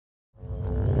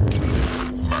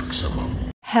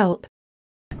Help.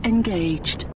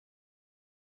 Engaged.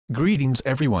 Greetings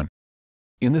everyone.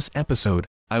 In this episode,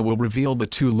 I will reveal the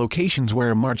 2 locations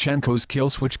where Marchenko's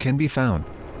Killswitch can be found.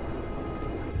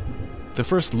 The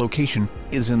first location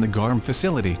is in the GARM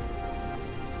facility.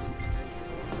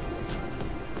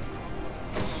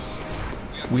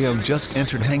 We have just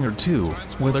entered Hangar 2,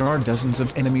 where there are dozens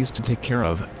of enemies to take care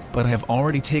of, but I have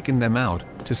already taken them out,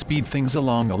 to speed things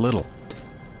along a little.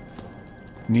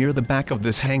 Near the back of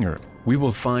this hangar, we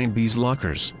will find these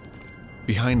lockers.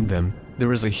 Behind them,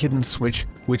 there is a hidden switch,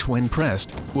 which when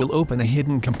pressed, will open a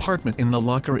hidden compartment in the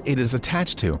locker it is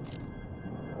attached to.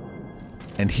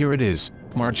 And here it is,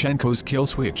 Marchenko's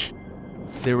Killswitch.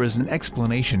 There is an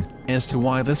explanation as to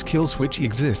why this Killswitch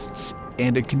exists,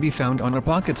 and it can be found on a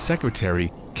pocket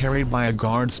secretary, carried by a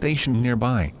guard stationed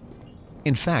nearby.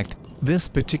 In fact, this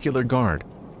particular guard.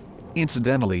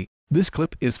 Incidentally, this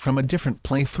clip is from a different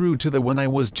playthrough to the one I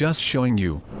was just showing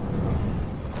you.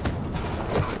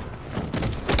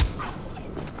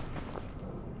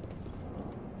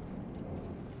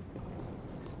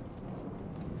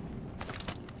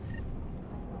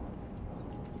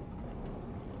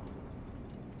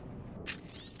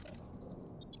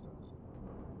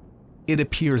 It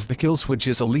appears the Killswitch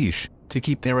is a leash, to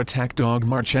keep their attack dog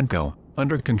Marchenko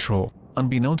under control,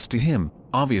 unbeknownst to him,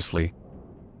 obviously.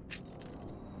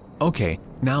 Okay,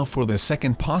 now for the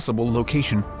second possible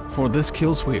location for this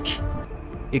Killswitch.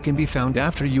 It can be found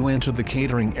after you enter the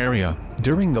catering area,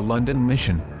 during the London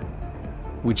mission,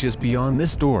 which is beyond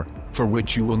this door, for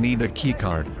which you will need a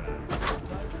keycard.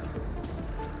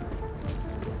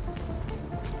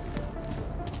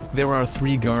 There are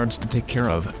 3 guards to take care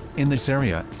of in this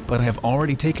area, but I have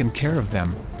already taken care of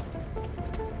them.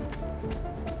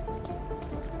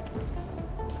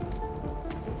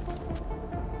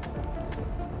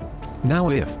 Now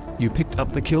if you picked up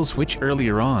the Killswitch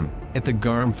earlier on, at the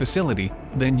GARM facility,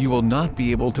 then you will not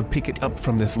be able to pick it up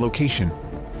from this location.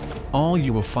 All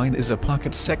you will find is a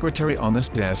pocket secretary on this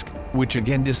desk, which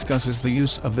again discusses the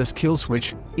use of this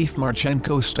Killswitch, if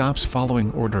Marchenko stops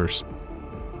following orders.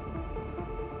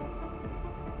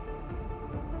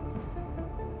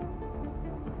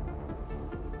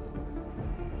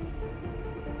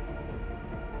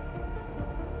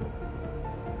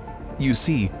 You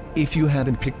see, if you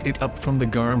hadn't picked it up from the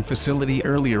GARM facility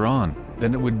earlier on,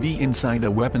 then it would be inside a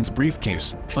weapons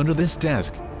briefcase, under this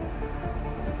desk.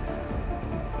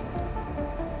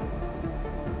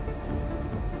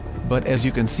 But as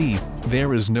you can see,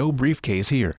 there is no briefcase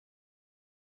here.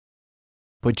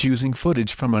 But using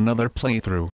footage from another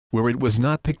playthrough, where it was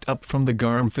not picked up from the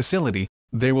GARM facility,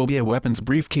 there will be a weapons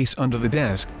briefcase under the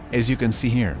desk, as you can see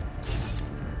here.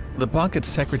 The pocket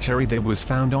secretary that was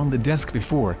found on the desk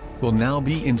before, will now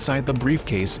be inside the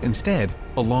briefcase instead,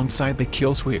 alongside the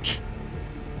Killswitch.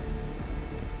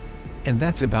 And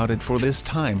that's about it for this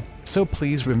time, so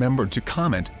please remember to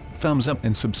comment, thumbs up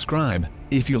and subscribe,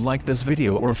 if you liked this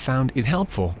video or found it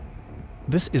helpful.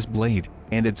 This is Blade,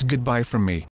 and it's goodbye from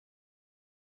me.